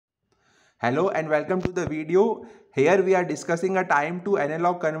Hello and welcome to the video. Here we are discussing a time to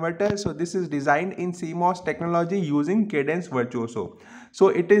analog converter. So this is designed in CMOS technology using Cadence Virtuoso. So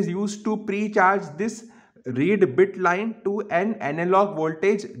it is used to pre-charge this read bit line to an analog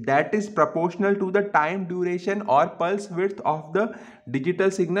voltage that is proportional to the time duration or pulse width of the digital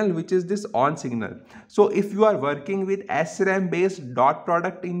signal, which is this on signal. So if you are working with SRAM based dot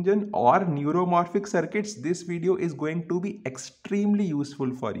product engine or neuromorphic circuits, this video is going to be extremely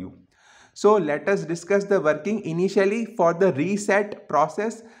useful for you. So let us discuss the working. Initially, for the reset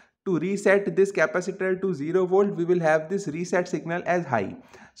process, to reset this capacitor to 0 volt, we will have this reset signal as high.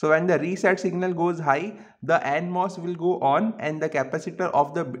 So when the reset signal goes high, the NMOS will go on and the capacitor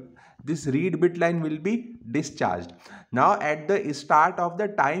of this read bit line will be discharged. Now at the start of the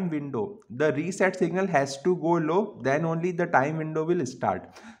time window, the reset signal has to go low, then only the time window will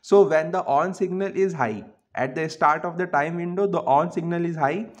start. So when the on signal is high, at the start of the time window, the on signal is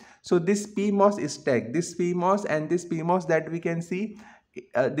high. So this PMOS stack, this PMOS and this PMOS that we can see,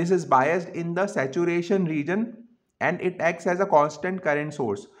 this is biased in the saturation region and it acts as a constant current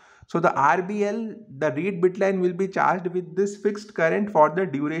source. So the RBL, the read bit line, will be charged with this fixed current for the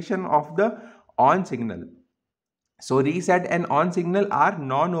duration of the on signal. So reset and on signal are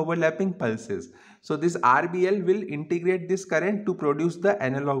non-overlapping pulses. So this RBL will integrate this current to produce the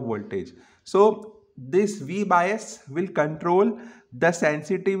analog voltage. So this V bias will control the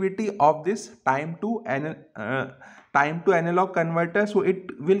sensitivity of this time to analog converter. So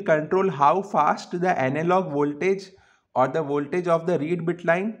it will control how fast the analog voltage or the voltage of the read bit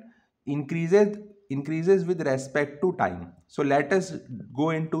line increases with respect to time. So let us go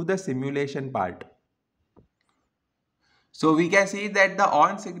into the simulation part. So we can see that the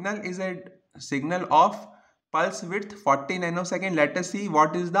on signal is a signal of pulse width 40 nanosecond. Let us see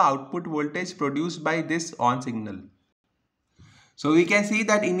what is the output voltage produced by this on signal. So we can see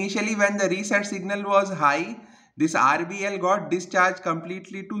that initially when the reset signal was high, this RBL got discharged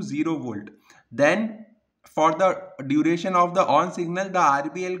completely to 0 volt. Then for the duration of the on signal, the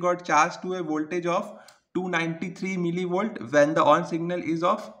RBL got charged to a voltage of 293 millivolt when the on signal is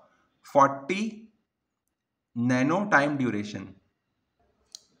of 40 nano time duration.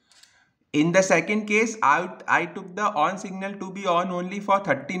 In the second case, I took the on signal to be on only for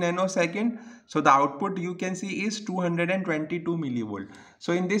 30 nanosecond. So the output you can see is 222 millivolt.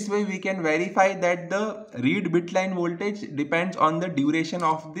 So in this way we can verify that the read bit line voltage depends on the duration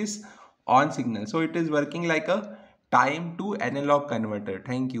of this on signal. So it is working like a time to analog converter.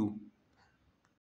 Thank you.